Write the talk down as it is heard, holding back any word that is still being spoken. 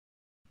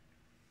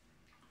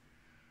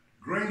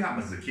Growing up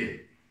as a kid,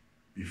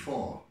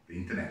 before the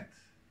internet,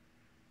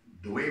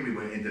 the way we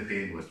were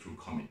entertained was through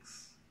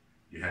comics.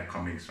 You had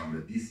comics from the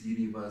DC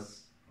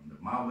universe, from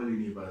the Marvel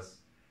universe,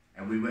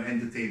 and we were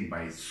entertained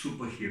by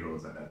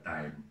superheroes at that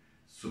time: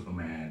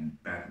 Superman,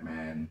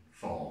 Batman,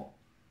 Thor.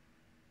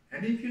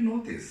 And if you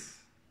notice,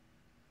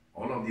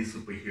 all of these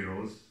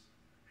superheroes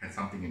had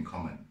something in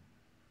common.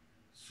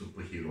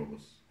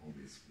 Superheroes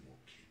always wore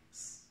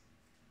capes.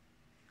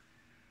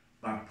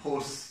 But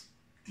post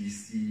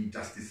DC,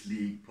 Justice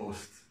League,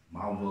 post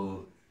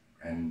Marvel,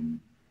 and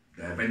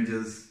the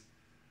Avengers,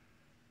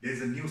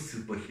 there's a new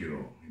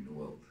superhero in the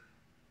world.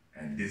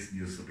 And this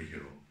new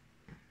superhero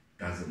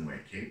doesn't wear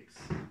capes.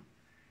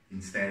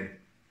 Instead,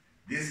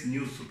 this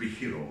new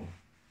superhero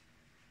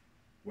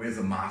wears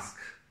a mask,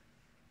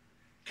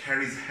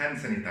 carries hand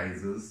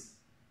sanitizers,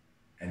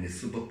 and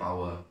his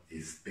superpower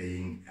is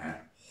staying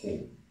at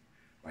home.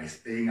 By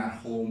staying at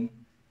home,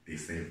 they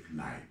save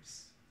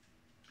lives.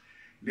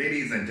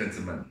 Ladies and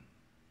gentlemen,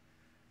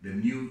 the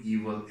new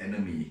evil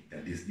enemy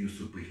that this new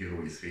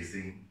superhero is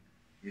facing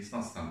is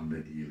not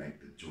somebody like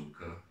the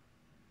Joker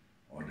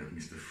or the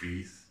Mr.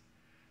 Freeze.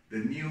 The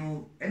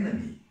new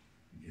enemy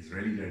is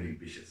really, really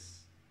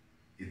vicious.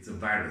 It's a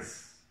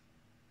virus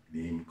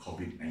named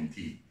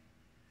COVID-19.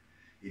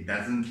 It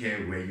doesn't care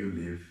where you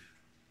live.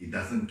 It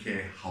doesn't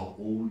care how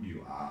old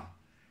you are.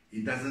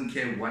 It doesn't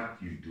care what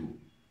you do.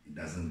 It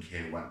doesn't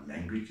care what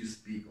language you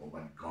speak or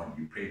what God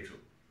you pray to.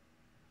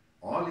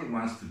 All it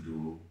wants to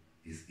do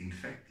is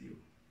infect you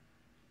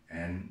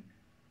and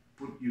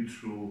put you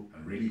through a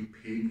really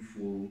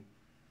painful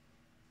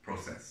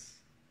process.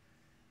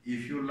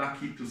 If you're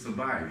lucky to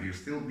survive, you'll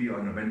still be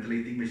on a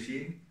ventilating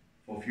machine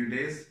for a few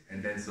days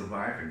and then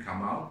survive and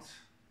come out.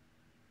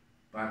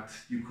 But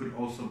you could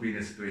also be in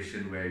a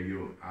situation where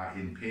you are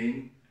in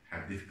pain,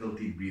 have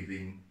difficulty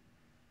breathing,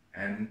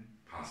 and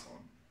pass on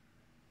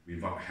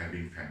without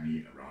having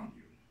family around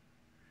you.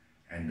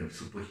 And the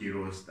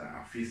superheroes that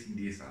are facing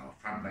this are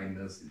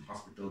frontliners in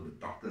hospital, the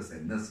doctors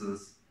and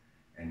nurses,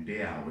 and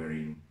they are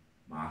wearing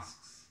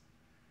masks,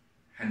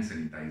 hand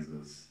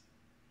sanitizers,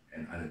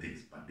 and other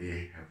things. But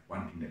they have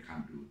one thing they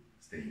can't do: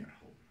 staying at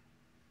home,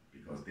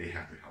 because they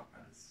have to help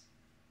others.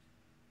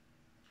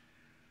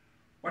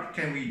 What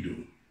can we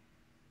do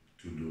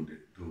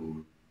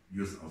to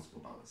use our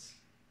superpowers?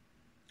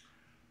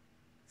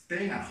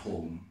 Staying at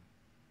home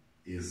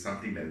is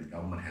something that the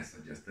government has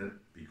suggested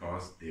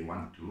because they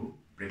want to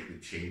break the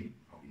chain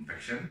of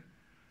infection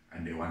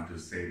and they want to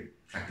say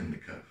flatten the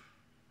curve.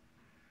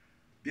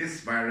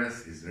 This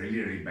virus is really,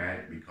 really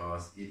bad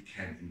because it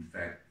can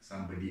infect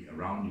somebody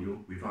around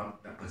you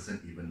without that person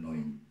even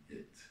knowing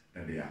it,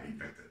 that they are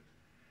infected.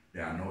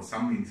 There are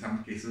in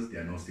some cases,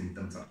 there are no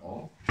symptoms at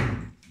all.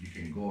 You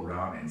can go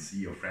around and see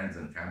your friends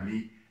and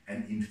family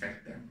and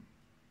infect them.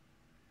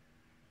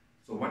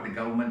 So what the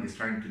government is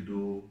trying to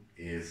do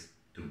is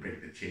to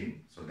break the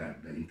chain so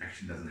that the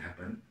infection doesn't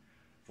happen.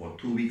 For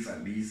 2 weeks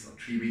at least, or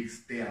 3 weeks,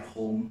 stay at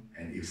home,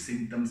 and if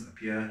symptoms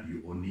appear,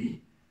 you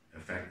only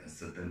affect a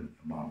certain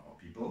amount of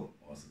people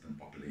or a certain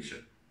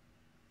population.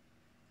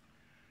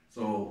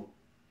 So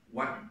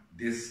what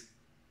this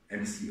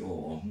MCO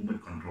or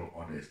Movement Control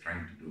Order is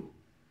trying to do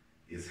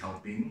is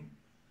helping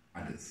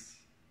others.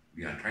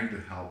 We are trying to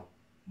help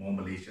more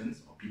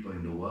Malaysians or people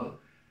in the world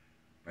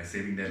by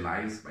saving their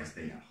lives by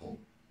staying at home.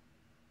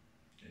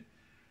 Okay.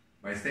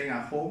 By staying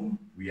at home,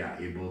 we are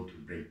able to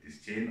break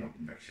this chain of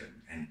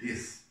infection, and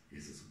this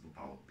is a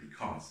superpower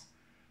because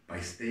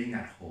by staying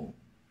at home,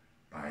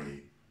 by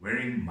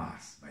wearing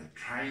masks, by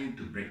trying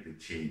to break the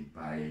chain,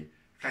 by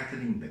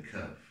flattening the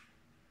curve,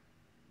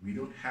 we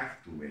don't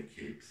have to wear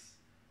capes,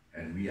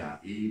 and we are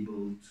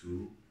able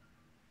to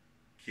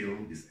kill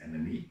this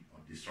enemy or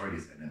destroy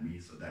this enemy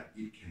so that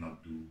it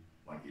cannot do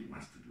what it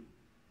wants to do,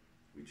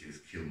 which is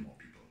kill more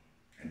people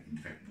and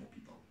infect more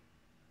people.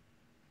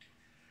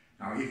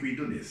 Now, if we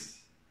do this,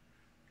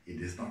 it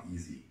is not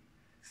easy.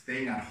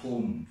 Staying at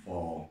home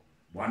for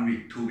 1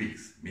 week, 2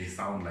 weeks may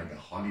sound like a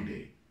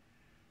holiday,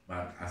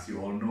 but as you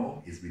all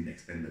know, it's been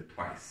extended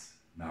twice.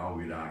 Now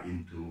we are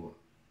into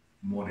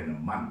more than a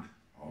month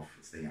of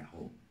staying at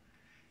home.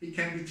 It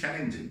can be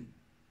challenging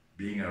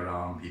being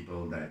around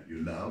people that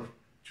you love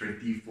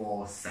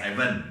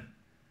 24/7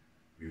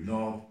 with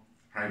no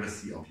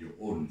privacy of your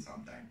own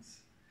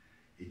sometimes.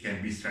 It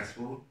can be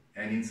stressful,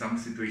 and in some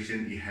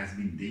situations it has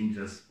been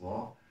dangerous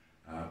for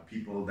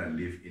people that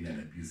live in an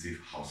abusive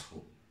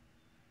household.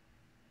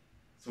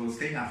 So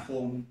staying at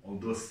home,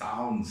 although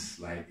sounds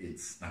like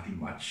it's nothing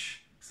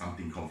much,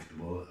 something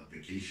comfortable, a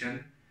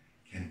vacation,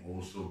 can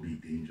also be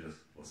dangerous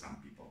for some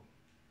people.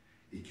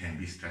 It can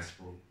be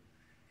stressful.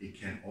 It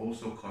can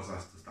also cause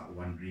us to start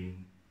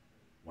wondering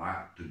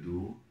what to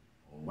do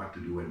or what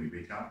to do when we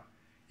wake up.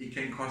 It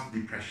can cause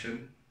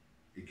depression.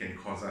 It can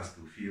cause us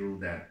to feel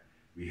that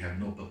we have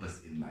no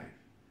purpose in life.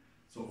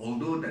 So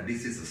although that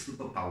this is a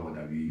superpower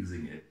that we're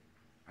using it,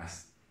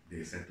 as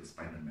they said to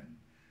Spider-Man,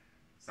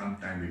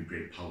 sometimes with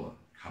great power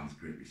comes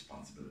great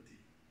responsibility.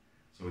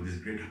 So this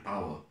great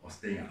power of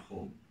staying at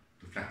home,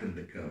 to flatten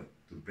the curve,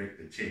 to break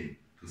the chain,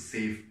 to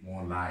save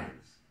more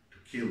lives, to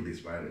kill this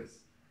virus,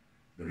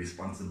 the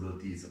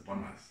responsibility is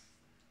upon us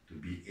to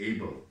be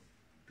able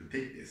to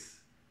take this,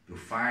 to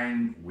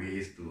find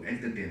ways to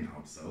entertain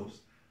ourselves,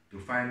 to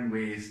find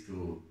ways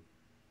to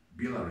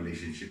build a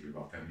relationship with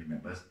our family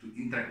members, to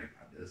interact with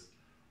others,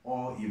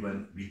 or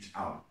even reach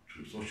out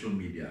through social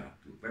media,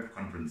 to web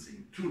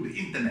conferencing, through the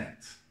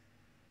internet,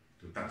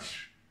 to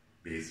touch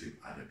base with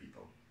other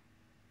people.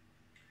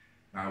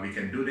 Now we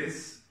can do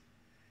this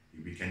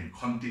if we can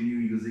continue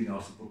using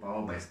our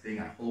superpower by staying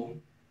at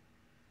home.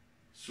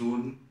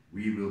 Soon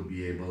we will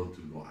be able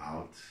to go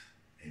out,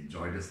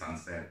 enjoy the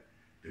sunset,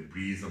 the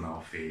breeze on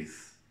our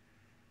face,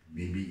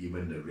 maybe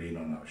even the rain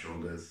on our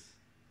shoulders,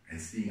 and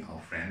seeing our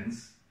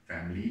friends,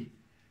 family,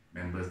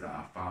 members that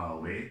are far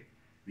away.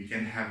 We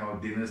can have our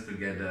dinners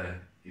together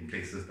in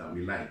places that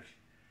we like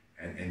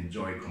and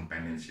enjoy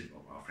companionship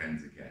of our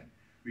friends again.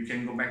 We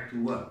can go back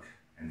to work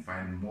and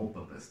find more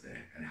purpose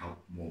there and help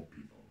more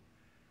people.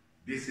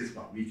 This is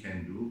what we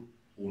can do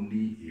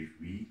only if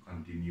we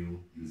continue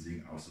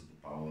using our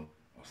superpower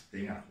of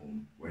staying at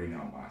home, wearing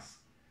our mask,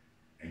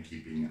 and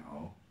keeping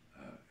our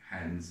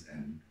hands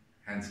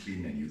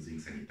clean and using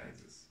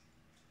sanitizers.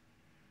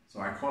 So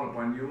I call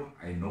upon you.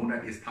 I know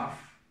that it's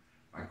tough.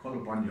 I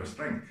call upon your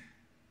strength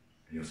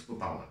and your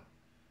superpower.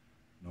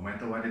 No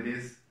matter what it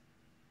is,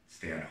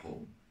 stay at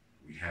home.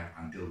 We have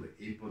until the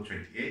April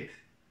 28th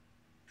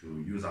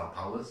to use our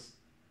powers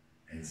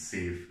and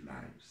save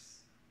lives.